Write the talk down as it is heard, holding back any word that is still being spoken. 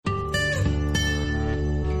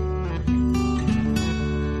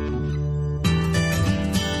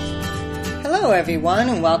Hello, everyone,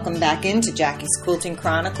 and welcome back into Jackie's Quilting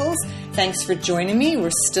Chronicles. Thanks for joining me.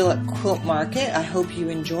 We're still at Quilt Market. I hope you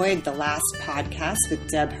enjoyed the last podcast with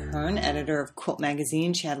Deb Hearn, editor of Quilt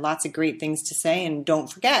Magazine. She had lots of great things to say, and don't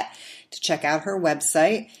forget to check out her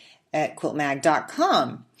website at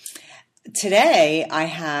quiltmag.com. Today, I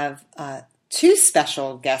have two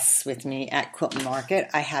special guests with me at Quilt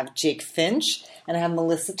Market. I have Jake Finch and I have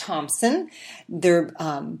Melissa Thompson. They're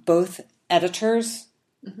both editors.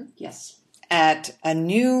 Mm-hmm. Yes. At a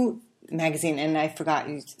new magazine, and I forgot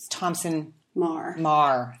you, Thompson Marr.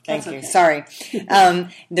 Thank you. Okay. Sorry.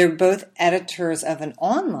 They're both editors of an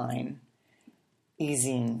online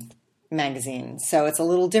e-zine magazine, so it's a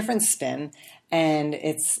little different spin. And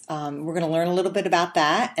it's we're going to learn a little bit about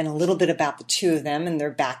that and a little bit about the two of them and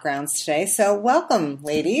their backgrounds today. So welcome,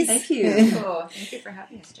 ladies. Thank you. Cool. Thank you for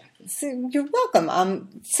having us, Jackie. So you're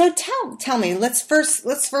welcome. So tell me. Let's first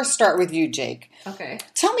start with you, Jake. Okay.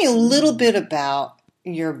 Tell me a little bit about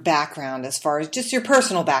your background, as far as just your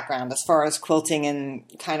personal background, as far as quilting and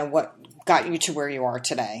kind of what got you to where you are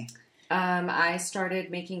today. I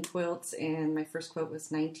started making quilts, and my first quilt was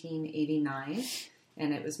 1989.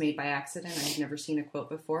 And it was made by accident. I'd never seen a quilt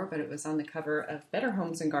before, but it was on the cover of Better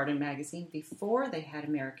Homes and Garden magazine before they had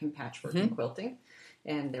American Patchwork and Quilting.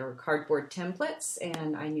 And there were cardboard templates,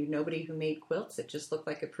 and I knew nobody who made quilts. It just looked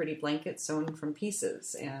like a pretty blanket sewn from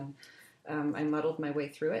pieces. And I muddled my way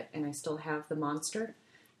through it, and I still have the monster.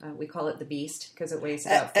 We call it the Beast because it weighs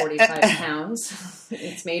about 45 pounds.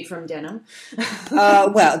 It's made from denim.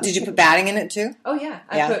 Well, did you put batting in it too? Oh, yeah.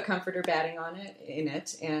 I put comforter batting in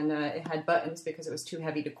it, and it had buttons because it was too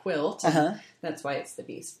heavy to quilt. That's why it's the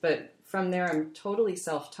Beast. But from there, I'm totally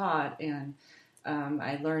self-taught, and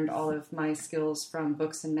I learned all of my skills from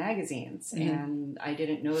books and magazines. And I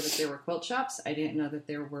didn't know that there were quilt shops. I didn't know that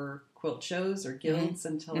there were quilt shows or guilds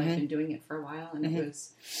until I've been doing it for a while, and it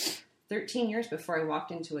was 13 years before I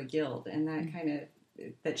walked into a guild, and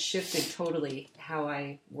that shifted totally how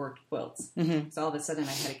I worked quilts. So all of a sudden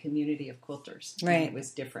I had a community of quilters. Right. And it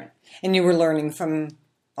was different. And you were learning from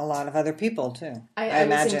a lot of other people too. I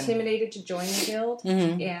was intimidated to join the guild,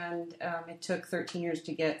 and it took 13 years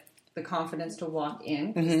to get the confidence to walk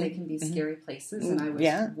in, because they can be scary places, and I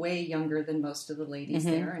was way younger than most of the ladies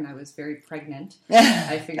there, and I was very pregnant.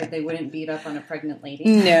 I figured they wouldn't beat up on a pregnant lady.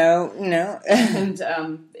 No. And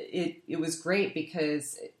it was great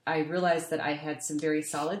because I realized that I had some very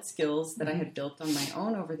solid skills that I had built on my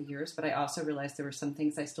own over the years, but I also realized there were some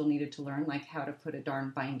things I still needed to learn, like how to put a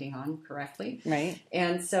darn binding on correctly. Right.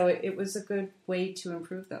 And so it was a good way to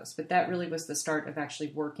improve those. But that really was the start of actually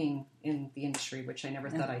working in the industry, which I never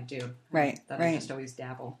thought I'd do. Right. I thought I'd just always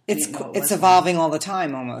dabble. It's evolving all the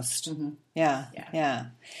time, almost. Yeah.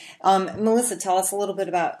 Melissa, tell us a little bit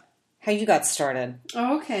about how you got started.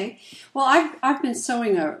 Oh, okay. Well, I've been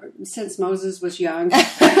sewing since Moses was young.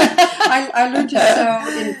 I learned to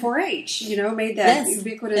sew in 4-H. Made that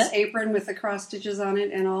ubiquitous apron with the cross stitches on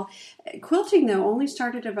it and all. Quilting, though, only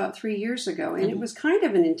started about 3 years ago, and it was kind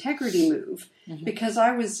of an integrity move because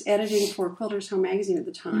I was editing for Quilter's Home magazine at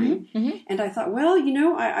the time, and I thought, well,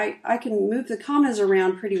 I can move the commas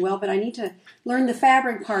around pretty well, but I need to learn the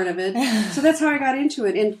fabric part of it. So that's how I got into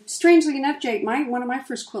it. And strangely enough, Jake, one of my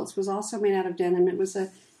first quilts was also made out of denim. It was a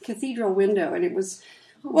cathedral window, and it was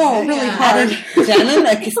really hard. Denim,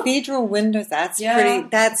 a cathedral window.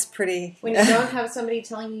 That's pretty. When you don't have somebody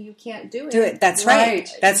telling you can't do it. That's right.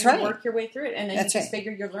 That's right. Work your way through it, and then you just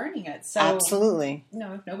figure you're learning it. So absolutely.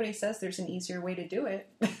 If nobody says there's an easier way to do it,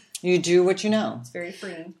 you do what you know. It's very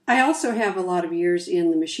freeing. I also have a lot of years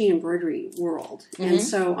in the machine embroidery world, and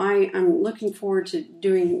so I'm looking forward to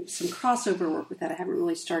doing some crossover work with that. I haven't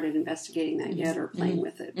really started investigating that yet or playing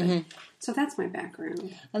with it, but so that's my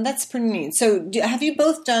background. And that's pretty neat. So have you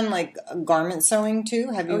both done like garment sewing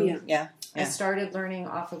too? Have you? Oh, yeah. I started learning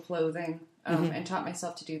off of clothing and taught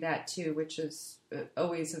myself to do that too, which is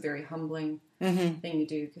always a very humbling thing to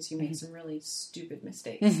do because you make some really stupid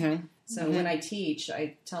mistakes. So when I teach,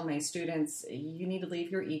 I tell my students, you need to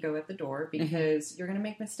leave your ego at the door because you're going to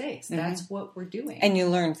make mistakes. That's what we're doing. And you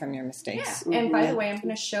learn from your mistakes. Yeah. And by the way, I'm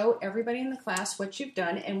going to show everybody in the class what you've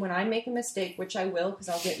done. And when I make a mistake, which I will because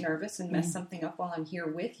I'll get nervous and mess something up while I'm here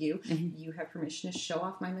with you, you have permission to show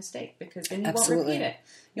off my mistake because then you won't repeat it.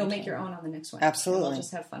 You'll make your own on the next one. Absolutely. And we'll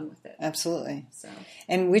just have fun with it. Absolutely. So.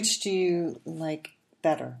 And which do you like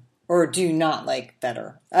better? or do you not like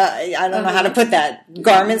better? I don't know how to put that.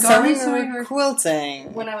 Garment sewing or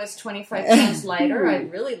quilting? When I was 25 pounds lighter, I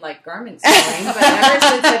really liked garment sewing. But ever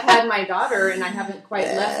since I've had my daughter and I haven't quite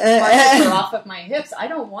left the furniture off of my hips, I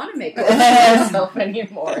don't want to make it myself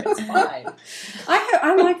anymore. It's fine.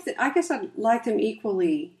 I guess I like them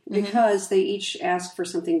equally because they each ask for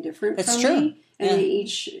something different from me. And they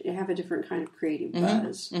each have a different kind of creative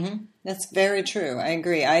buzz. That's very true. I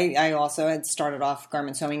agree. I also had started off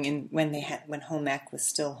garment sewing when home ec was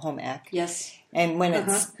still home ec. Yes. And when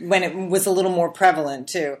it was a little more prevalent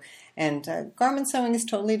too. And garment sewing is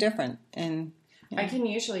totally different. And I can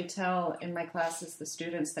usually tell in my classes the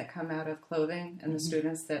students that come out of clothing and the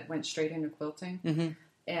students that went straight into quilting.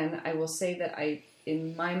 And I will say that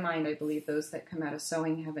in my mind, I believe those that come out of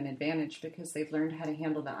sewing have an advantage because they've learned how to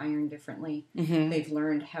handle the iron differently. They've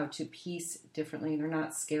learned how to piece differently. They're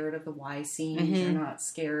not scared of the Y seams. They're not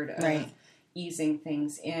scared of easing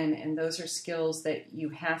things in. And those are skills that you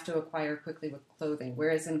have to acquire quickly with clothing.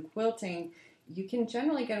 Whereas in quilting, you can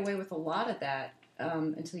generally get away with a lot of that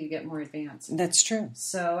until you get more advanced. That's true.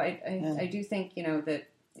 So I do think, that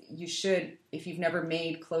you should, if you've never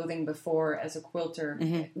made clothing before as a quilter,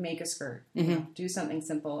 make a skirt. Do something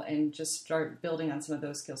simple and just start building on some of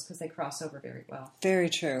those skills because they cross over very well. Very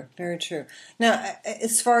true. Very true. Now,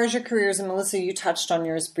 as far as your careers, and Melissa, you touched on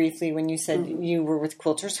yours briefly when you said you were with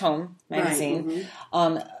Quilters Home magazine.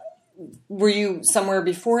 Right. Were you somewhere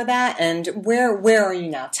before that? And where are you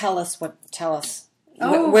now? Tell us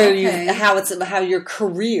how your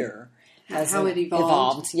career has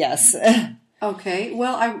evolved. Yes. Okay.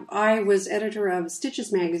 Well, I was editor of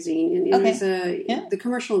Stitches magazine, and it was the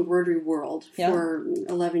commercial embroidery world for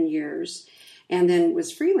 11 years, and then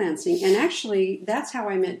was freelancing. And actually, that's how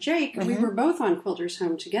I met Jake. We were both on Quilters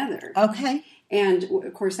Home together. Okay. And,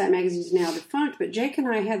 of course, that magazine is now defunct, but Jake and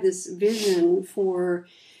I had this vision for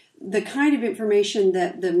the kind of information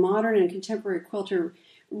that the modern and contemporary quilter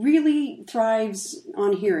really thrives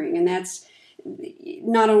on hearing, and that's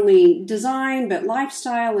not only design, but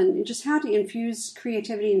lifestyle, and just how to infuse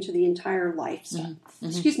creativity into the entire lifestyle.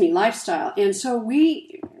 Lifestyle. And so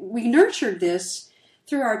we nurtured this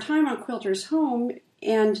through our time on Quilters Home,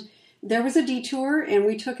 and there was a detour, and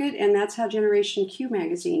we took it, and that's how Generation Q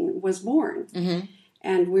magazine was born.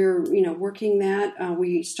 And we're, working that.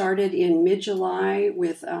 We started in mid-July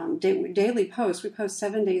with daily posts. We post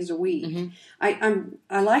 7 days a week. I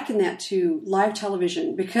liken that to live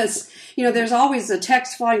television because, there's always a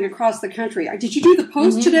text flying across the country. Did you do the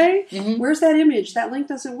post today? Where's that image? That link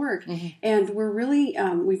doesn't work. And we're really,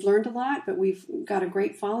 we've learned a lot, but we've got a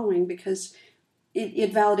great following because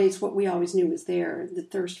it validates what we always knew was there, the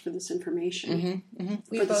thirst for this information,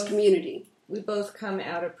 for this community. We both come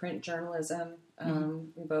out of print journalism.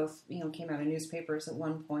 We both, came out of newspapers at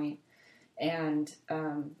one point. And,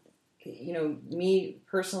 me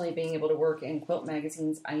personally being able to work in quilt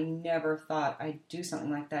magazines, I never thought I'd do something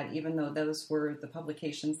like that, even though those were the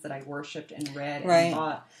publications that I worshipped and read and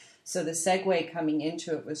bought. So the segue coming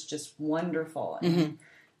into it was just wonderful. And,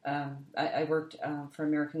 I worked for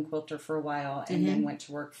American Quilter for a while and then went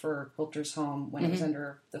to work for Quilters Home when it was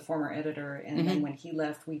under the former editor. And then when he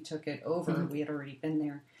left, we took it over. We had already been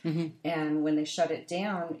there. And when they shut it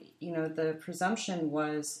down, the presumption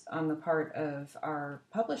was on the part of our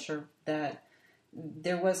publisher that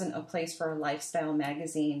there wasn't a place for a lifestyle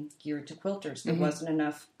magazine geared to quilters. There wasn't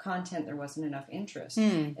enough content. There wasn't enough interest.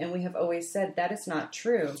 And we have always said that is not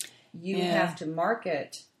true. You have to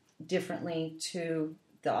market differently to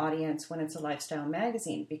the audience when it's a lifestyle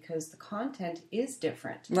magazine because the content is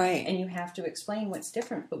different. Right. And you have to explain what's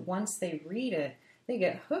different. But once they read it, they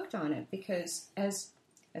get hooked on it because as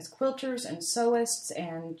quilters and sewists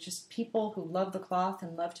and just people who love the cloth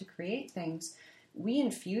and love to create things, we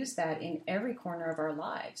infuse that in every corner of our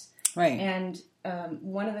lives. Right. And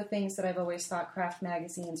one of the things that I've always thought craft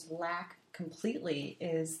magazines lack completely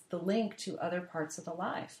is the link to other parts of the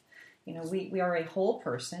life. We are a whole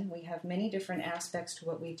person. We have many different aspects to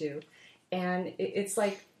what we do. And it's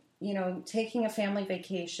like, taking a family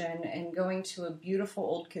vacation and going to a beautiful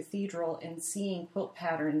old cathedral and seeing quilt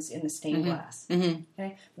patterns in the stained glass.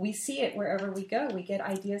 Okay? We see it wherever we go. We get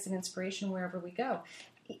ideas and inspiration wherever we go.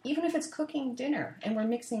 Even if it's cooking dinner and we're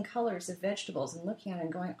mixing colors of vegetables and looking at it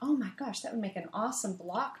and going, oh my gosh, that would make an awesome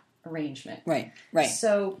block arrangement. Right.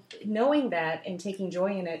 So knowing that and taking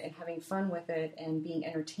joy in it and having fun with it and being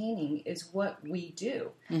entertaining is what we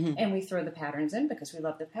do. And we throw the patterns in because we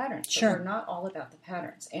love the patterns. But we're not all about the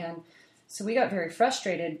patterns. And so we got very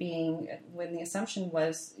frustrated when the assumption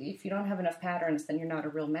was if you don't have enough patterns, then you're not a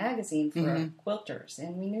real magazine for quilters.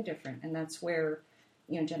 And we knew different. And that's where,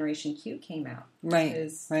 Generation Q came out. Right.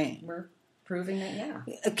 Because we're proving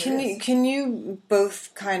that, Can you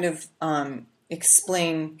both kind of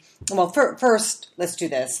explain, well, first, let's do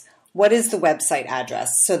this. What is the website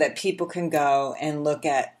address so that people can go and look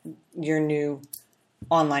at your new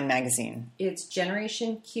online magazine? It's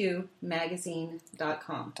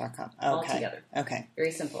generationqmagazine.com. Okay. All together. Okay.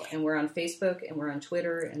 Very simple. And we're on Facebook and we're on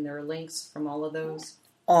Twitter, and there are links from all of those.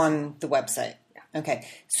 On the website. Yeah. Okay.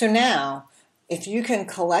 So now, if you can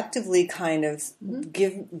collectively kind of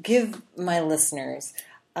give my listeners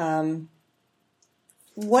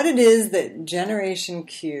what it is that Generation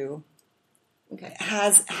Q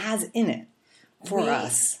has in it for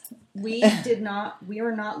us. We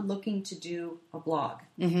are not looking to do a blog.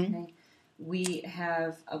 Mm-hmm. Okay? We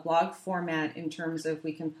have a blog format in terms of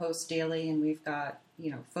we can post daily and we've got,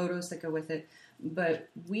 photos that go with it, but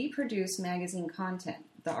we produce magazine content.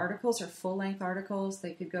 The articles are full-length articles.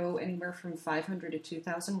 They could go anywhere from 500 to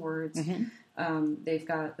 2,000 words. Mm-hmm. They've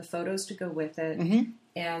got the photos to go with it. Mm-hmm.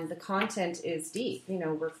 And the content is deep.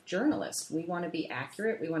 We're journalists. We want to be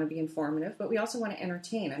accurate. We want to be informative, but we also want to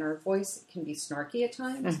entertain. And our voice can be snarky at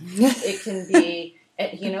times. It can be,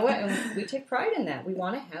 you know what? And we take pride in that. We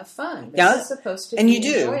want to have fun. This is supposed to be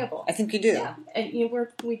enjoyable. I think you do. Yeah. And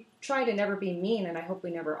we try to never be mean, and I hope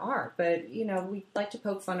we never are. But, we like to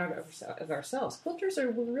poke fun of ourselves. Quilters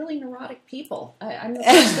are really neurotic people. I'm the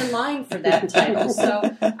first in line for that title,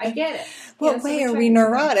 so I get it. What way are we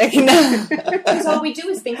neurotic? No. Because all we do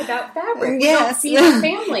is think about fabric. Yes. We don't see our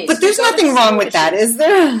families. But there's nothing wrong with that, is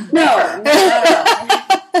there? No.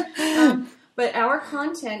 But our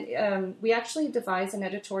content, we actually devise an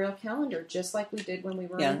editorial calendar just like we did when we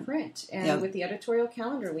were in print. And with the editorial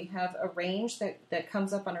calendar, we have a range that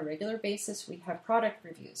comes up on a regular basis. We have product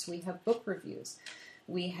reviews. We have book reviews.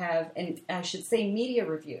 We have, and I should say media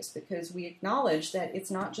reviews, because we acknowledge that it's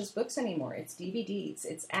not just books anymore. It's DVDs,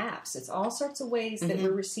 it's apps, it's all sorts of ways that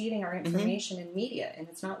we're receiving our information in media, and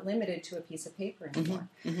it's not limited to a piece of paper anymore.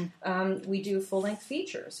 We do full-length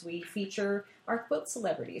features. We feature our quilt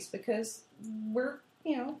celebrities because we're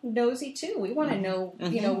nosy too. We want to know,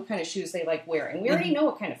 what kind of shoes they like wearing. We already know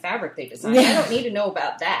what kind of fabric they design. I don't need to know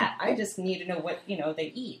about that. I just need to know what,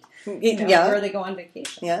 they eat, where they go on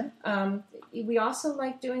vacation. We also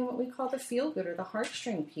like doing what we call the feel-good or the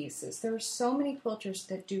heartstring pieces. There are so many quilters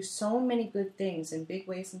that do so many good things in big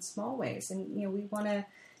ways and small ways. And, we want to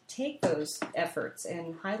take those efforts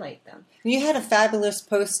and highlight them. You had a fabulous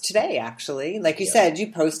post today, actually. Like you said,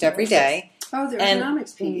 you post every day. Oh, the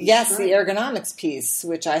ergonomics piece. Yes, right. The ergonomics piece,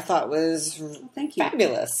 which I thought was thank you.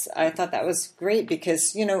 Fabulous. I thought that was great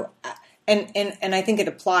because, and I think it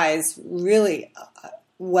applies really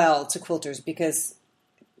well to quilters because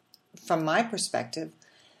from my perspective,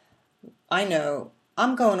 I know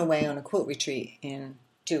I'm going away on a quilt retreat in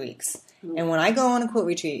 2 weeks. Mm-hmm. And when I go on a quilt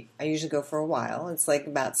retreat, I usually go for a while. It's like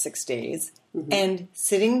about 6 days. Mm-hmm. And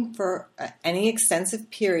sitting for any extensive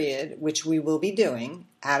period, which we will be doing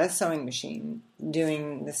at a sewing machine,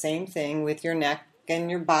 doing the same thing with your neck and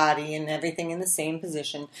your body and everything in the same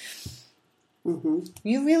position,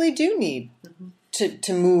 you really do need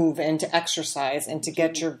to move and to exercise and to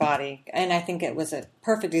get your body. And I think it was a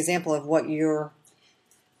perfect example of what you're...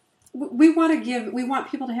 We want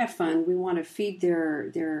people to have fun. We want to feed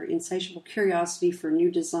their insatiable curiosity for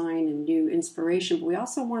new design and new inspiration. But we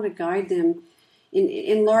also want to guide them,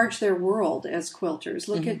 enlarge their world as quilters.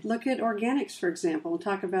 Look at organics, for example, and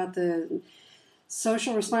talk about the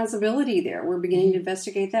social responsibility there. We're beginning to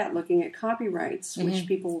investigate that, looking at copyrights, which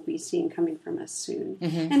people will be seeing coming from us soon.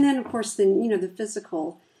 And then, of course, the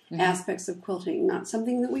physical aspects of quilting, not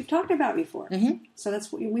something that we've talked about before. So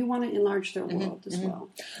that's what we want to enlarge their world as well.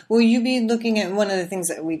 Will you be looking at one of the things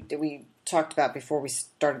that we talked about before we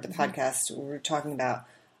started the podcast? We were talking about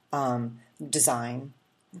design,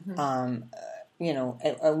 what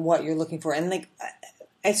you're looking for, and like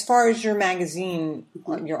as far as your magazine,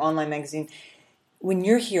 your online magazine, when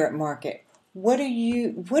you're here at market. What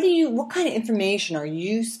kind of information are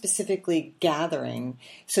you specifically gathering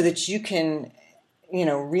so that you can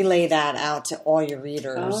relay that out to all your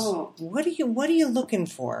readers? Oh. What are you looking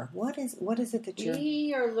for? What is it that you're...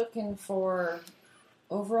 We are looking for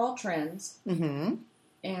overall trends.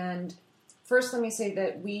 And first, let me say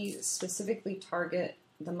that we specifically target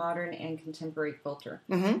the modern and contemporary quilter.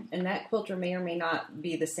 And that quilter may or may not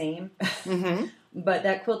be the same, but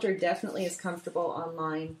that quilter definitely is comfortable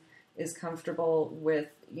online, is comfortable with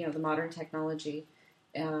the modern technology.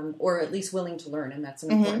 Or at least willing to learn, and that's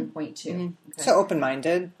an important point too. Okay. So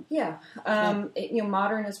open-minded. Yeah.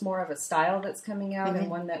 Modern is more of a style that's coming out and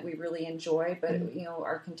one that we really enjoy. But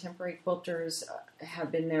our contemporary quilters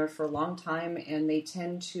have been there for a long time, and they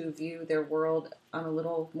tend to view their world on a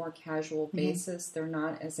little more casual basis. They're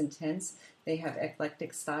not as intense. They have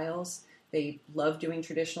eclectic styles. They love doing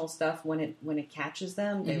traditional stuff when it catches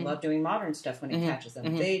them. They love doing modern stuff when it catches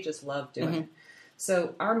them. They just love doing it.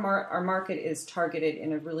 So our market is targeted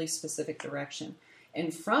in a really specific direction.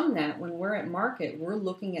 And from that, when we're at market, we're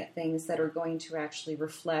looking at things that are going to actually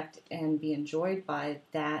reflect and be enjoyed by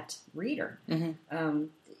that reader. I'm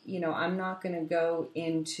not going to go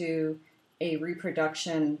into a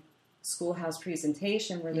reproduction schoolhouse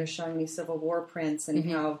presentation where they're showing me Civil War prints and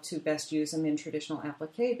how to best use them in traditional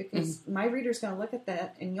applique, because my reader's going to look at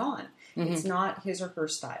that and yawn. It's not his or her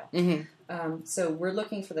style. So we're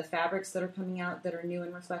looking for the fabrics that are coming out that are new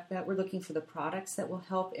and reflect that. We're looking for the products that will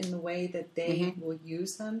help in the way that they will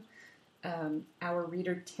use them. Our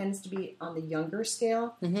reader tends to be on the younger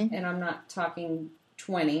scale, and I'm not talking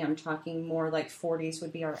 20, I'm talking more like 40s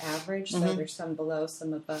would be our average, so there's some below,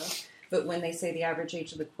 some above. But when they say the average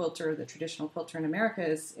age of the quilter, the traditional quilter in America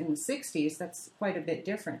is in the 60s, that's quite a bit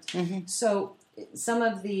different. So some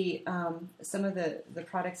of the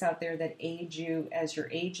products out there that age you as you're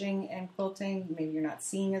aging and quilting, maybe you're not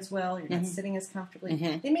seeing as well, you're not sitting as comfortably.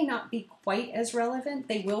 They may not be quite as relevant.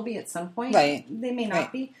 They will be at some point. Right. They may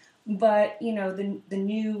not be. But the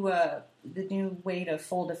new way to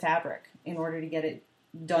fold a fabric in order to get it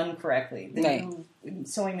done correctly, the new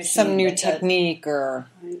sewing machine, some new technique, or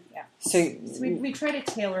so we try to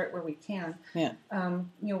tailor it where we can.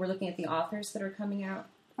 We're looking at the authors that are coming out.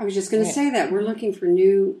 I was just going to say that we're looking for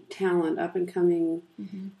new talent, up and coming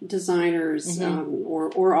designers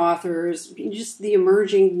or authors, just the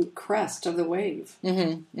emerging crest of the wave.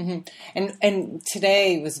 And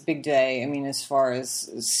today was a big day. I mean, as far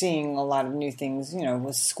as seeing a lot of new things,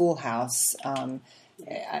 with Schoolhouse.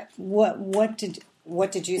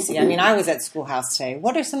 What did you see? I mean, I was at Schoolhouse today.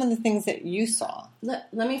 What are some of the things that you saw?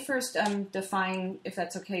 Let me first define, if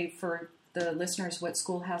that's okay for the listeners, what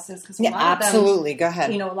Schoolhouse is. Because absolutely. Go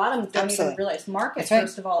ahead. A lot of them don't even realize. Market,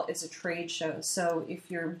 first of all, is a trade show. So if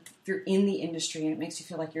you're in the industry, and it makes you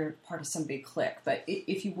feel like you're part of some big clique, but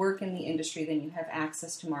if you work in the industry, then you have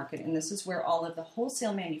access to market. And this is where all of the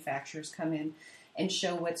wholesale manufacturers come in and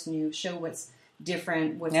show what's new, show what's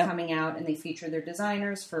different, what's coming out, and they feature their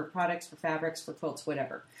designers for products, for fabrics, for quilts,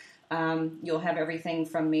 whatever. You'll have everything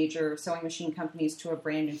from major sewing machine companies to a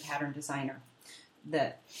brand new pattern designer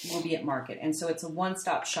that will be at market. And so it's a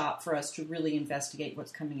one-stop shop for us to really investigate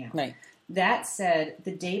what's coming out. Right. That said,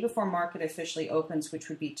 the day before market officially opens, which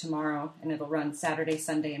would be tomorrow, and it'll run Saturday,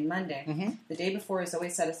 Sunday, and Monday, the day before is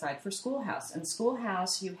always set aside for Schoolhouse. And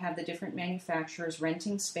Schoolhouse, you have the different manufacturers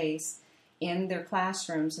renting space in their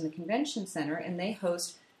classrooms in the convention center, and they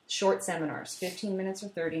host short seminars, 15 minutes or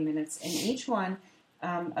 30 minutes, and each one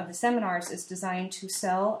of the seminars is designed to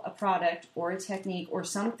sell a product or a technique or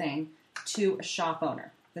something to a shop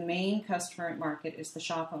owner. The main customer at market is the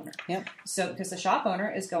shop owner. So, because the shop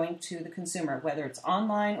owner is going to the consumer, whether it's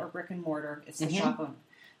online or brick and mortar, it's the shop owner.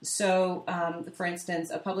 So, for instance,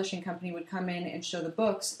 a publishing company would come in and show the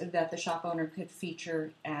books that the shop owner could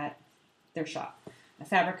feature at their shop. A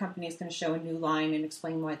fabric company is going to show a new line and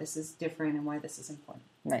explain why this is different and why this is important.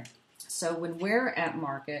 Right. So when we're at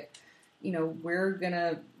market, we're going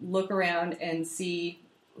to look around and see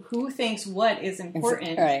who thinks what is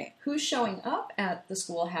important, who's showing up at the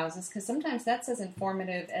schoolhouses, because sometimes that's as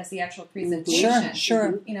informative as the actual presentation.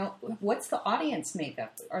 Sure. What's the audience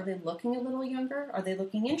makeup? Are they looking a little younger? Are they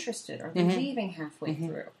looking interested? Are they leaving halfway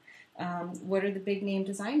through? What are the big name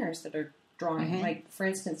designers that are drawing? Like, for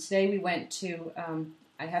instance, today we went to,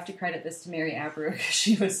 I have to credit this to Mary Abreu, because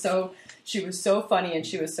she was so funny and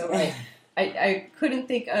she was so right. I couldn't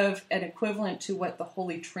think of an equivalent to what the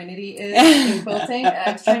Holy Trinity is in quilting.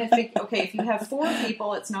 I was trying to think, okay, if you have 4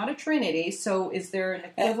 people, it's not a trinity, so is there an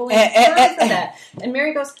equivalent term for that? And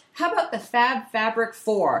Mary goes, how about the Fab Fabric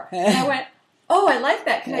 4? And I went, oh, I like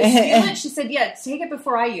that. Can I steal it? She said, yeah, take it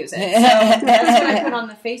before I use it. So that's what I put on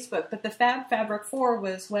the Facebook. But the Fab Fabric 4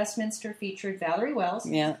 was Westminster featured Valerie Wells,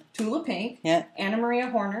 Tula Pink, Anna Maria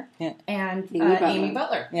Horner, and Amy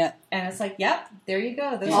Butler. And it's like, yep, there you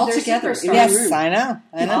go. Those are their superstars. Yes, I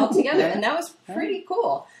know. All together. And that was pretty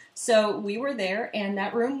cool. So we were there, and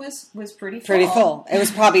that room was pretty full. Pretty full. It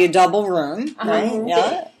was probably a double room, right?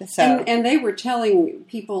 Yeah. So. And they were telling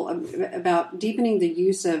people about deepening the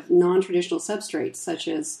use of non-traditional substrates, such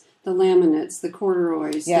as the laminates, the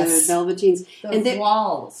corduroys, the velveteens. The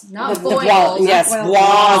walls. Not foils. Walls.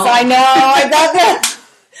 I know. I got that.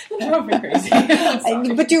 drove me crazy.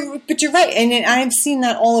 But you're right, and I've seen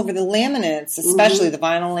that all over the laminates, especially the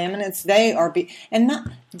vinyl laminates. They are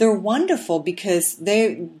they're wonderful because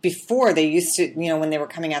before they used to, when they were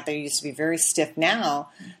coming out, they used to be very stiff. Now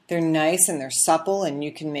they're nice and they're supple, and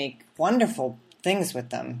you can make wonderful things with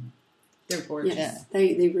them. They're gorgeous. Yes,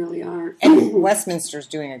 they really are. And Westminster's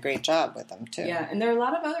doing a great job with them, too. Yeah, and there are a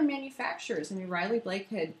lot of other manufacturers. I mean, Riley Blake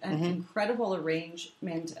had an incredible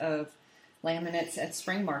arrangement of laminates at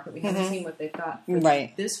Spring Market. We haven't seen what they've got for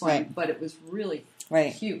this one, but it was really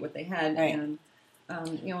cute what they had. Right. And,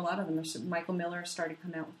 a lot of them Michael Miller started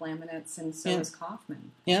coming out with laminates, and so is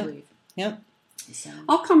Kaufman, I believe. Yep. So.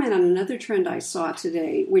 I'll comment on another trend I saw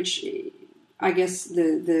today, which I guess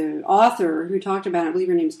the author who talked about it, I believe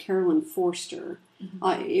her name is Carolyn Forster.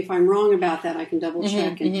 If I'm wrong about that, I can double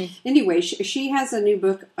check. Anyway, she has a new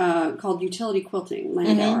book called Utility Quilting.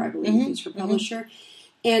 Landauer, I believe, is her publisher.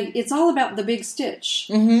 And it's all about the big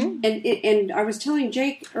stitch. And I was telling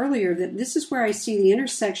Jake earlier that this is where I see the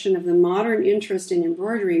intersection of the modern interest in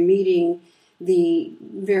embroidery meeting the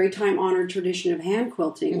very time-honored tradition of hand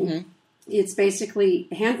quilting. It's basically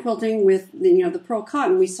hand quilting with the pearl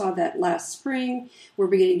cotton. We saw that last spring. We're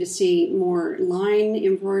beginning to see more line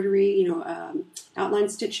embroidery, outline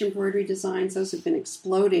stitch embroidery designs. Those have been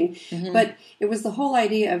exploding. But it was the whole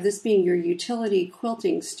idea of this being your utility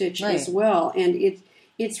quilting stitch as well. And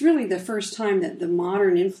it's really the first time that the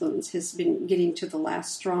modern influence has been getting to the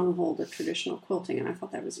last stronghold of traditional quilting. And I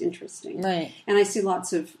thought that was interesting. Right. And I see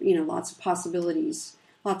lots of possibilities,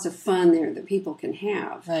 lots of fun there that people can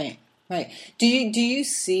have. Right. Right. Do you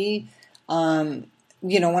see, when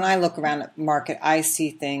I look around at market, I see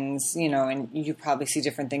things, and you probably see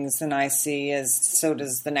different things than I see, as so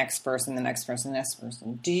does the next person, the next person, the next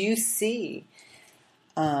person. Do you see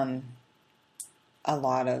a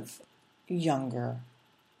lot of younger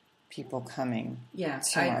people coming to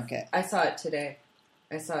market? I saw it today.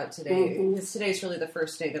 Because today's really the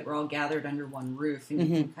first day that we're all gathered under one roof, and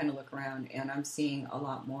you can kind of look around, and I'm seeing a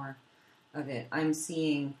lot more of it. I'm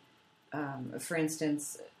seeing... for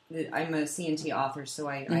instance, I'm a CNT author, so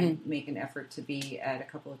I make an effort to be at a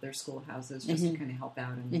couple of their schoolhouses just to kind of help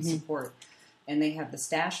out and support. And they have the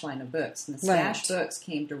Stash line of books, and the Stash books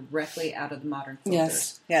came directly out of the modern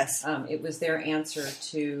quilters. Yes. It was their answer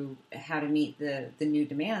to how to meet the new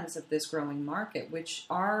demands of this growing market, which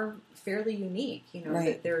are fairly unique.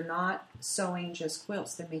 That they're not sewing just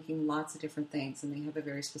quilts; they're making lots of different things, and they have a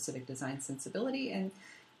very specific design sensibility. And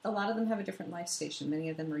a lot of them have a different life station. Many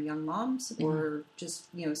of them are young moms or just,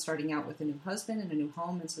 starting out with a new husband and a new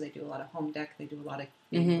home. And so they do a lot of home deck. They do a lot of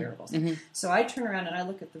wearables. So I turn around and I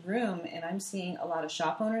look at the room, and I'm seeing a lot of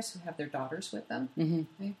shop owners who have their daughters with them.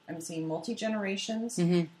 Okay? I'm seeing multi-generations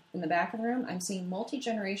in the back of the room. I'm seeing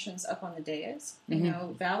multi-generations up on the dais.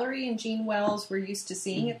 Valerie and Jean Wells we're used to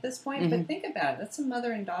seeing at this point. But think about it. That's a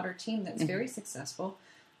mother and daughter team that's very successful.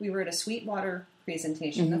 We were at a Sweetwater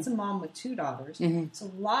presentation. That's a mom with two daughters. It's a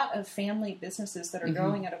lot of family businesses that are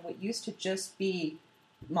growing out of what used to just be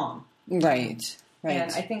mom. Right.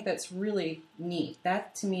 And I think that's really neat.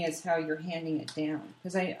 That, to me, is how you're handing it down.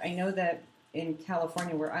 Because I know that in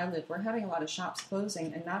California, where I live, we're having a lot of shops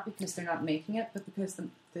closing, and not because they're not making it, but because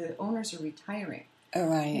the owners are retiring. Oh,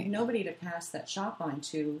 right. You have nobody to pass that shop on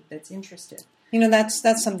to that's interested.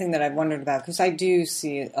 That's something that I've wondered about, because I do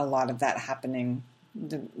see a lot of that happening.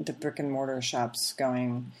 The brick and mortar shops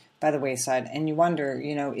going by the wayside, and you wonder,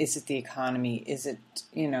 is it the economy? Is it,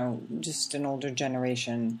 just an older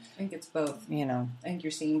generation? I think it's both. I think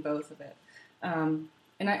you're seeing both of it, and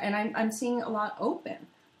I'm seeing a lot open,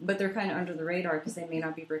 but they're kind of under the radar because they may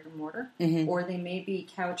not be brick and mortar, or they may be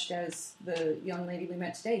couched as the young lady we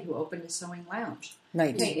met today who opened a sewing lounge.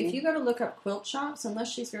 Right. Okay, if you go to look up quilt shops,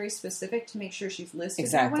 unless she's very specific to make sure she's listed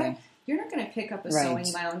that way, you're not going to pick up a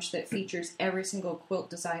sewing lounge that features every single quilt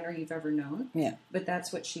designer you've ever known. Yeah. But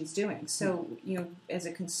that's what she's doing. So, as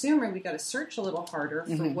a consumer, we got to search a little harder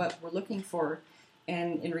for what we're looking for,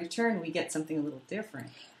 and in return, we get something a little different.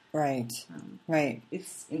 Right. Right.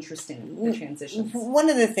 It's interesting, the transitions. One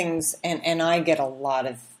of the things, and I get a lot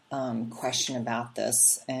of question about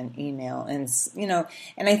this and email, and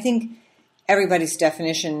and I think everybody's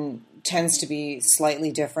definition tends to be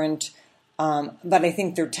slightly different. But I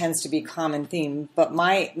think there tends to be a common theme. But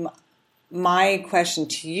my question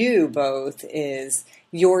to you both is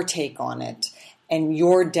your take on it and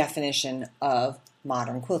your definition of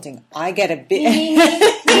modern quilting. I get a bit.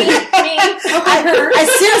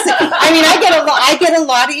 Seriously, I get a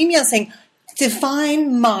lot of emails saying,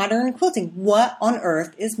 define modern quilting. What on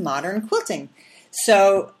earth is modern quilting?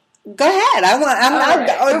 So Go ahead.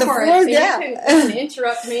 Go for it. So you can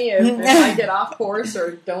interrupt me if I get off course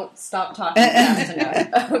or don't stop talking fast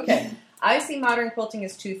enough. Okay. I see modern quilting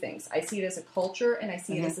as two things. I see it as a culture and I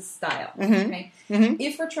see it as a style. Okay.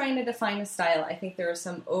 If we're trying to define a style, I think there are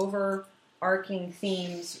some overarching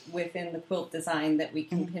themes within the quilt design that we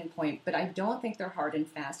can pinpoint, but I don't think they're hard and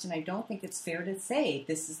fast, and I don't think it's fair to say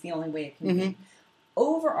this is the only way it can be.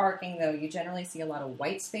 Overarching, though, you generally see a lot of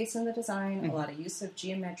white space in the design, a lot of use of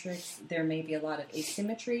geometrics. There may be a lot of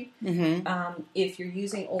asymmetry. If you're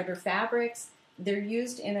using older fabrics, they're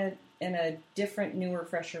used in a different, newer,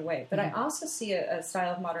 fresher way. But I also see a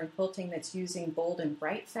style of modern quilting that's using bold and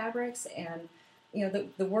bright fabrics, and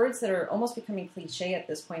the words that are almost becoming cliche at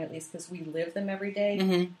this point, at least because we live them every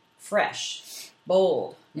day. Fresh,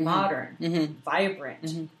 bold, modern,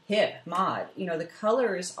 vibrant, hip, mod. The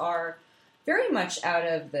colors are very much out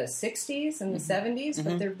of the 60s and the 70s,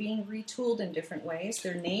 but they're being retooled in different ways.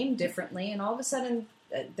 They're named differently, and all of a sudden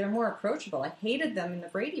they're more approachable. I hated them in the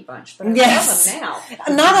Brady Bunch, but I love them now.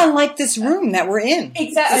 Not unlike this room that we're in.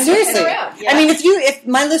 Exactly. Seriously. Yeah. I mean, if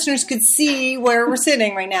my listeners could see where we're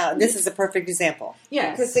sitting right now, this is a perfect example.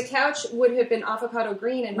 Yeah, because the couch would have been avocado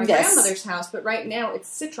green in my grandmother's house, but right now it's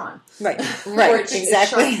citron. Right. Or it's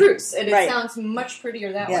Exactly. chartreuse, and it sounds much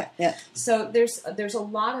prettier that way. Yeah. So there's a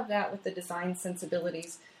lot of that with the design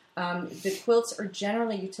sensibilities. The quilts are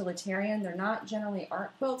generally utilitarian. They're not generally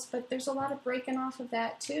art quilts, but there's a lot of breaking off of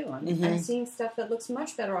that too. I'm seeing stuff that looks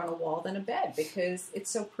much better on a wall than a bed because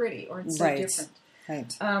it's so pretty or it's so different.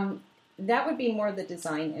 Right. That would be more the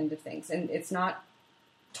design end of things, and it's not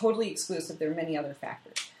totally exclusive. There are many other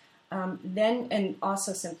factors. And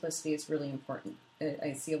also simplicity is really important.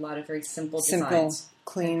 I see a lot of very simple designs.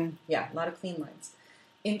 Clean. Yeah, a lot of clean lines.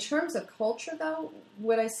 In terms of culture, though,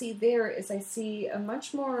 what I see there is I see a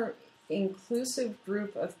much more inclusive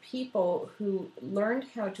group of people who learned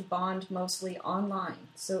how to bond mostly online.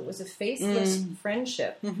 So it was a faceless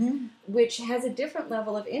friendship, which has a different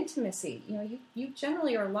level of intimacy. You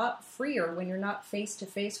generally are a lot freer when you're not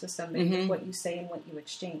face-to-face with somebody with what you say and what you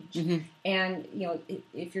exchange. And,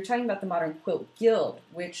 if you're talking about the Modern Quilt Guild,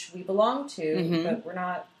 which we belong to, but we're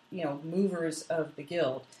not, movers of the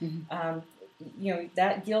guild,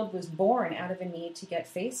 that guild was born out of a need to get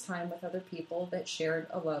face time with other people that shared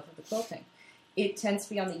a love of the quilting. It tends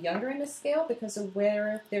to be on the younger end of scale because of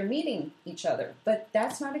where they're meeting each other, but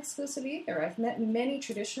that's not exclusive either. I've met many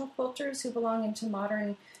traditional quilters who belong into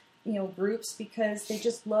modern, groups because they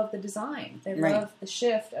just love the design. They love the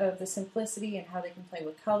shift of the simplicity and how they can play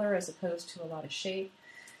with color as opposed to a lot of shape.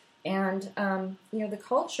 And, the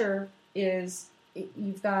culture is...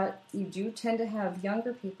 You do tend to have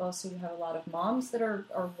younger people, so you have a lot of moms that are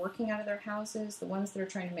working out of their houses. The ones that are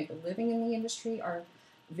trying to make a living in the industry are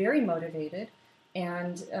very motivated,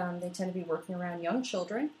 and they tend to be working around young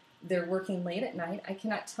children. They're working late at night. I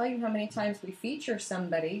cannot tell you how many times we feature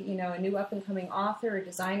somebody, a new up-and-coming author or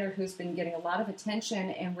designer who's been getting a lot of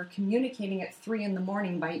attention, and we're communicating at 3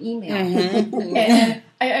 a.m. by email. And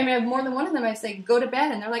I mean, more than one of them, I say, go to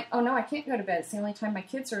bed, and they're like, oh, no, I can't go to bed. It's the only time my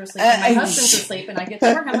kids are asleep, and my husband's asleep, and I get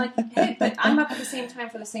to work. I'm like, hey, but I'm up at the same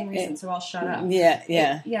time for the same reason, so I'll shut up.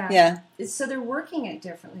 Yeah. So they're working it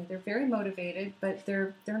differently. They're very motivated, but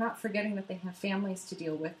they're not forgetting that they have families to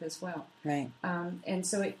deal with as well. Right. And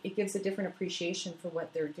so it gives a different appreciation for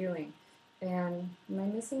what they're doing. And am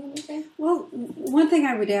I missing anything? Well, one thing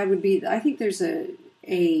I would add would be I think there's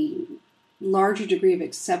a larger degree of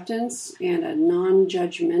acceptance and a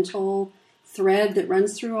non-judgmental thread that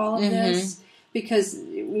runs through all of this because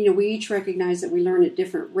we each recognize that we learn at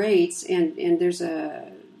different rates, and there's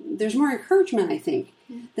more encouragement, I think,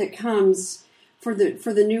 that comes for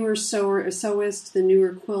the newer sewist, the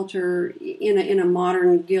newer quilter in a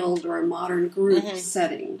modern guild or a modern group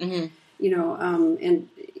setting. And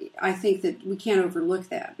I think that we can't overlook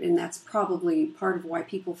that, and that's probably part of why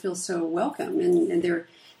people feel so welcome, and they're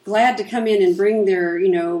glad to come in and bring their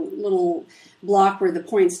little block where the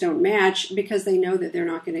points don't match because they know that they're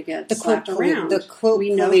not going to get slapped around. The quilt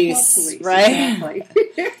police, right? Exactly.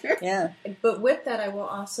 Yeah. But with that, I will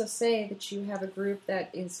also say that you have a group that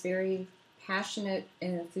is very passionate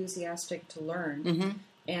and enthusiastic to learn,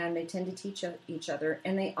 and they tend to teach each other,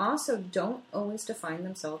 and they also don't always define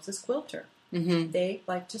themselves as quilter. They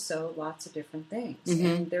like to sew lots of different things,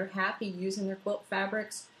 and they're happy using their quilt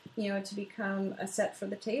fabrics, to become a set for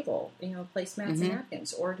the table, placemats and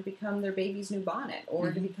napkins, or to become their baby's new bonnet,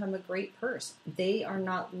 or to become a great purse. They are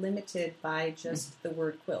not limited by just the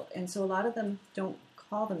word quilt, and so a lot of them don't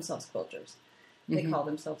call themselves quilters. They call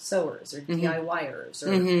themselves sewers or DIYers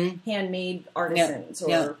or handmade artisans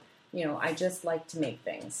or I just like to make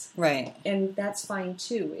things. Right. And that's fine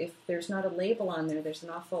too. If there's not a label on there,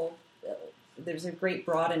 there's a great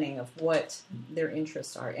broadening of what their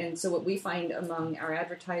interests are. And so what we find among our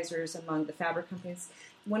advertisers, among the fabric companies,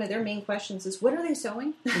 one of their main questions is, what are they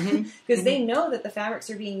sewing? Because they know that the fabrics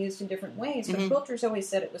are being used in different ways, but quilters always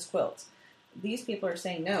said it was quilts. These people are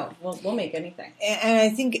saying, no, we'll make anything. And I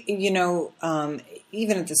think, even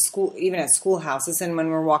at schoolhouses, and when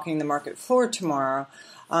we're walking the market floor tomorrow,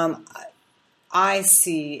 I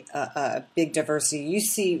see a big diversity. You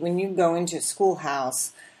see, when you go into a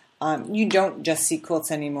schoolhouse, you don't just see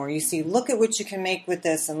quilts anymore. You see, look at what you can make with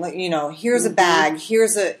this, and here's a bag,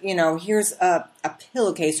 here's a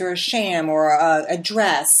pillowcase or a sham or a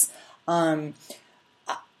dress. I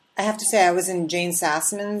have to say, I was in Jane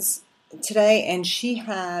Sassman's today, and she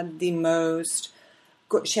had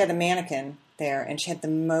a mannequin there, and she had the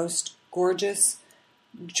most gorgeous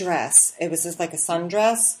dress. It was just like a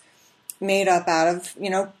sundress made up out of,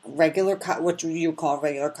 regular what you call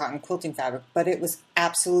regular cotton quilting fabric, but it was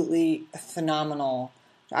absolutely phenomenal.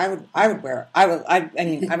 I would wear it. I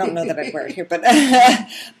don't know that I'd wear it here, but I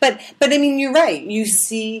mean, you're right. You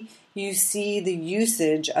see the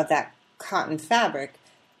usage of that cotton fabric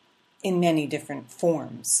in many different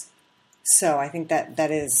forms. So I think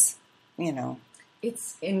that is,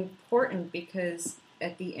 It's important because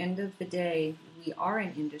at the end of the day, we are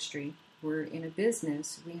an industry. We're in a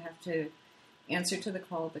business. We have to answer to the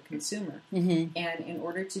call of the consumer. And in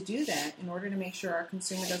order to do that, in order to make sure our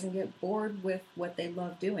consumer doesn't get bored with what they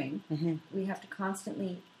love doing, we have to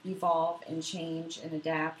constantly evolve and change and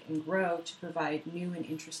adapt and grow to provide new and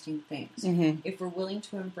interesting things. If we're willing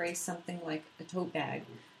to embrace something like a tote bag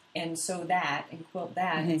and sew that and quilt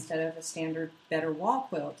that instead of a standard better wall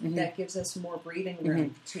quilt, that gives us more breathing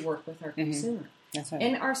room to work with our consumer. That's right.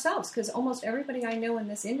 And ourselves, because almost everybody I know in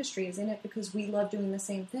this industry is in it because we love doing the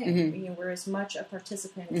same thing. We're as much a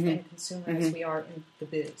participant and consumer as we are in the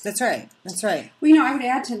biz. That's right. That's right. Well, I would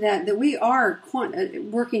add to that we are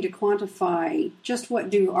working to quantify just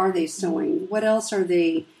what are they sewing, what else are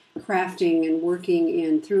they crafting and working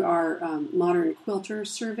in through our Modern Quilter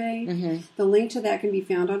survey. The link to that can be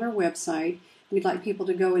found on our website. We'd like people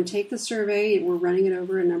to go and take the survey. We're running it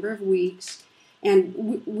over a number of weeks.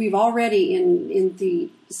 And we've already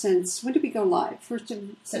since, when did we go live? 1st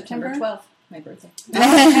of September? 12th, my birthday.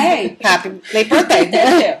 Okay. Happy late birthday.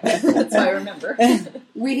 Thank you. That's how I remember.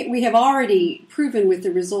 We have already proven with the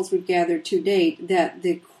results we've gathered to date that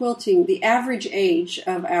the average age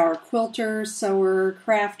of our quilter, sewer,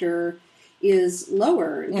 crafter is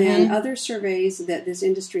lower than other surveys that this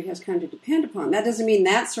industry has come to depend upon. That doesn't mean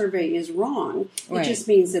that survey is wrong. It just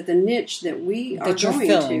means that the niche that we are going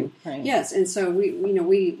to, yes, and so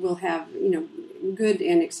we will have good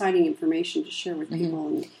and exciting information to share with people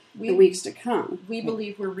in the weeks to come. We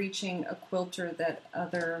believe we're reaching a quilter that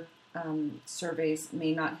other surveys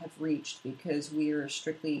may not have reached because we are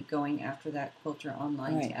strictly going after that quilter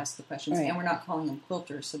online to ask the questions. And we're not calling them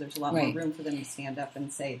quilters, so there's a lot more room for them to stand up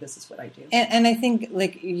and say, this is what I do. And I think,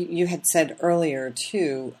 like you had said earlier,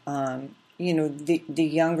 too, the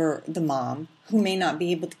mom who may not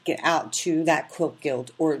be able to get out to that quilt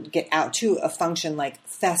guild or get out to a function like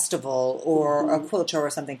festival or a quilt show or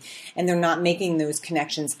something, and they're not making those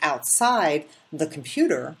connections outside the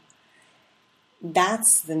computer.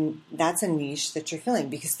 That's a niche that you're filling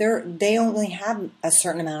because they only have a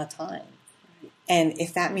certain amount of time. And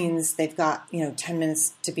if that means they've got 10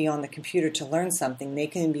 minutes to be on the computer to learn something, they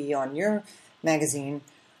can be on your magazine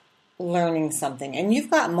learning something. And you've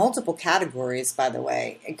got multiple categories, by the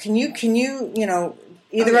way. Can you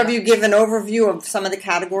either of you give an overview of some of the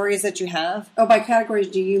categories that you have? Oh, by categories,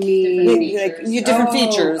 do you mean different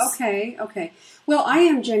features? Okay. Well, I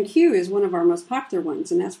Am Gen Q is one of our most popular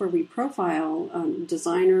ones, and that's where we profile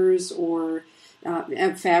designers or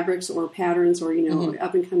fabrics or patterns or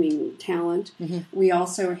up-and-coming talent. We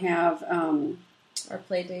also have our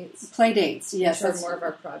play dates. Play dates, yes. Which are more of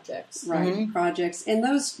our projects. Right, projects. And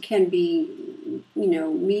those can be,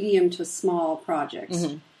 medium to small projects.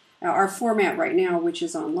 Our format right now, which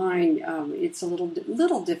is online, it's a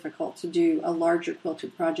little difficult to do a larger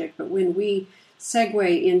quilted project, but when we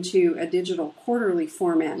segue into a digital quarterly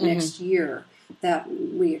format next year, that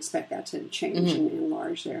we expect that to change and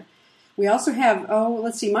enlarge there. We also have,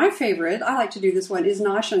 my favorite, I like to do this one, is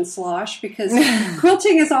Nosh and Slosh, because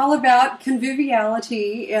quilting is all about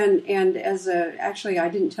conviviality, and actually I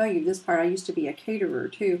didn't tell you this part, I used to be a caterer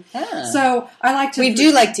too. So I like to... We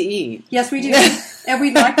do like to eat. Yes, we do. And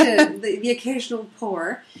we like the occasional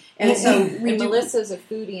pour. And so Melissa's a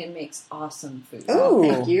foodie and makes awesome food. Oh,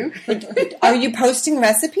 thank you. Are you posting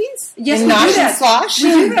recipes? Yes, in we Nosh do that. and Slosh?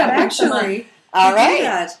 We do that, actually. All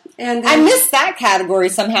right. And I missed that category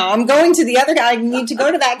somehow. I'm going to the other guy. I need to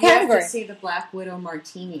go to that category. You have to see the Black Widow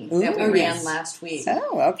Martini that we ran last week.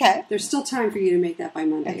 Oh, okay. There's still time for you to make that by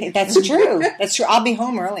Monday. Okay, that's true. That's true. I'll be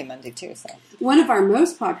home early Monday, too. So one of our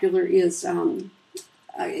most popular is...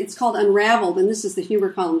 it's called Unraveled, and this is the humor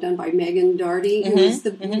column done by Megan Doherty, who is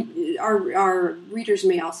our readers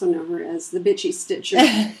may also know her as the Bitchy Stitcher.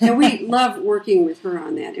 And we love working with her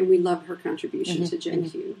on that, and we love her contribution to Gen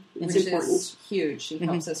Q. It's Which important. is huge. She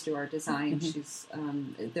helps us do our design. She's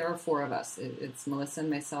there are 4 of us. It's Melissa,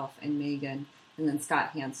 myself, and Megan, and then Scott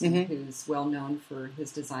Hansen, who's well known for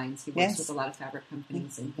his designs. He works with a lot of fabric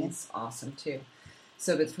companies, and he's awesome too.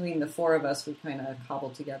 So between the 4 of us, we kind of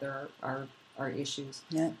cobbled together our issues.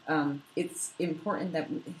 Yeah. It's important that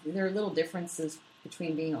there are little differences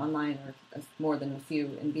between being online or more than a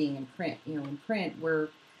few and being in print. In print, we're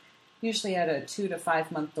usually at a 2 to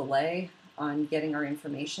 5 month delay on getting our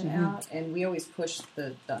information out, and we always push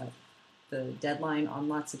the deadline on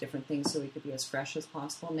lots of different things so we could be as fresh as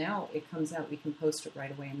possible. Now it comes out, we can post it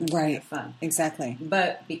right away and it's kind of fun. Exactly.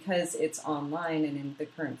 But because it's online and in the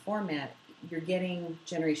current format, you're getting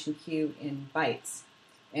Generation Q in bites.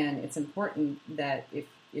 And it's important that if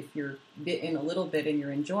you're in a little bit and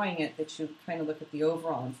you're enjoying it, that you kind of look at the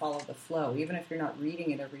overall and follow the flow. Even if you're not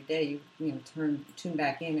reading it every day, you tune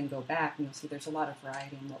back in and go back, and you'll see there's a lot of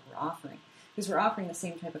variety in what we're offering. Because we're offering the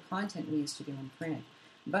same type of content we used to do in print,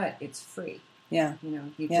 but it's free. Yeah.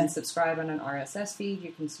 You can subscribe on an RSS feed.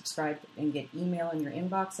 You can subscribe and get email in your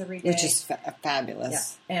inbox every day. Which is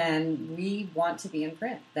fabulous. Yeah. And we want to be in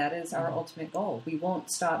print. That is our ultimate goal. We won't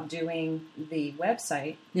stop doing the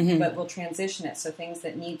website, but we'll transition it. So things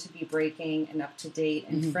that need to be breaking and up to date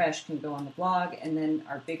and fresh can go on the blog. And then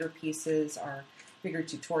our bigger pieces, our bigger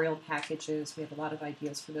tutorial packages, we have a lot of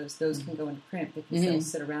ideas for those. Those can go into print because they'll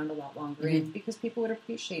sit around a lot longer. And because people would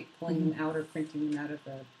appreciate pulling them out or printing them out of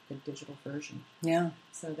the digital version. Yeah.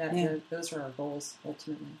 So those are our goals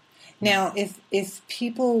ultimately. Now, if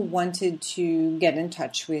people wanted to get in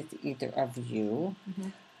touch with either of you,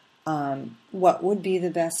 what would be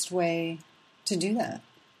the best way to do that?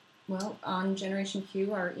 Well, on Generation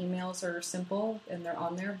Q, our emails are simple, and they're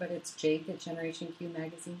on there, but it's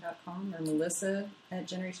jake@generationqmagazine.com or Melissa at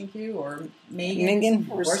Generation Q or Megan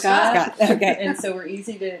or Scott. Okay. And so we're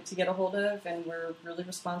easy to get a hold of, and we're really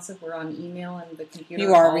responsive. We're on email and the computer.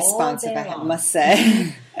 You are responsive, I must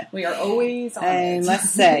say. We are always on it. I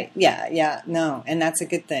must say. No, and that's a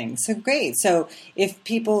good thing. So great. So if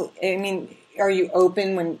people, are you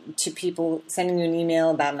open to people sending you an email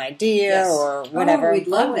about an idea or whatever? Oh, we'd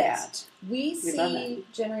love that. We see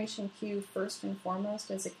Generation Q first and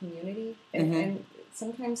foremost as a community, and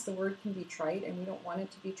sometimes the word can be trite, and we don't want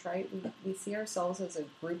it to be trite. We see ourselves as a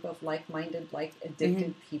group of like-minded,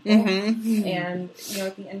 addicted people, and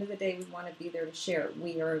at the end of the day, we want to be there to share.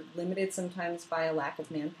 We are limited sometimes by a lack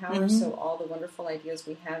of manpower, so all the wonderful ideas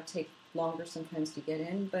we have take longer sometimes to get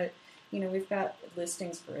in, but we've got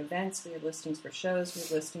listings for events, we have listings for shows, we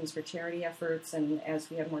have listings for charity efforts, and as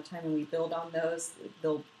we have more time and we build on those,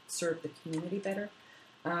 they'll serve the community better.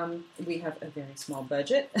 We have a very small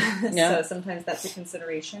budget, so sometimes that's a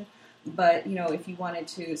consideration. But, if you wanted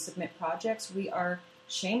to submit projects, we are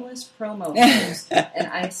shameless promoters, and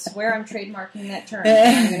I swear I'm trademarking that term.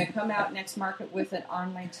 I'm going to come out next market with it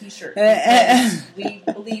on my T-shirt because we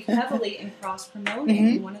believe heavily in cross-promoting.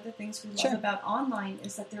 And one of the things we love about online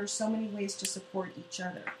is that there are so many ways to support each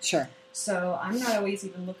other. Sure. So I'm not always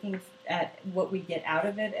even looking at what we get out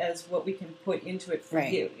of it as what we can put into it for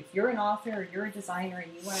you. If you're an author or you're a designer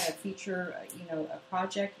and you want to feature, a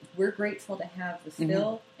project, we're grateful to have the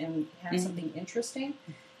fill and have something interesting.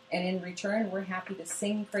 And in return, we're happy to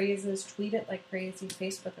sing praises, tweet it like crazy,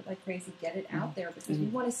 Facebook it like crazy, get it out there because we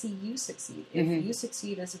want to see you succeed. If you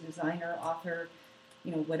succeed as a designer, author,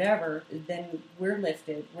 whatever, then we're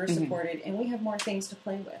lifted, we're supported, and we have more things to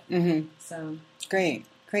play with. So great.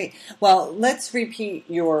 Well, let's repeat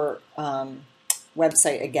your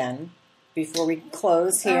website again before we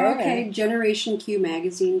close here.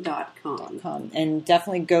 GenerationQMagazine.com. And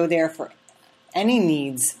definitely go there for any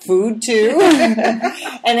needs, food too,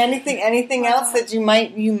 and anything else that you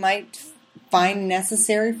might find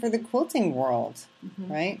necessary for the quilting world,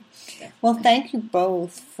 right? Well, thank you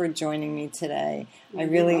both for joining me today. It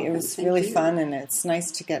was really fun, and it's nice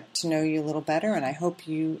to get to know you a little better. And I hope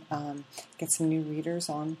you get some new readers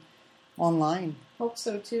online. Hope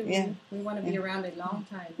so too. Yeah. We want to be around a long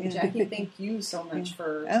time. And Jackie, thank you so much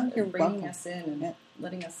for bringing us in and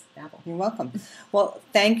letting us dabble. You're welcome. Well,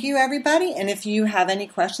 thank you, everybody. And if you have any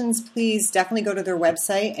questions, please definitely go to their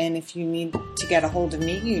website. And if you need to get a hold of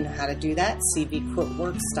me, you know how to do that.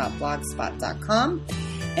 cvquiltworks.blogspot.com.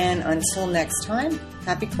 And until next time,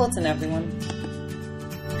 happy quilting, everyone.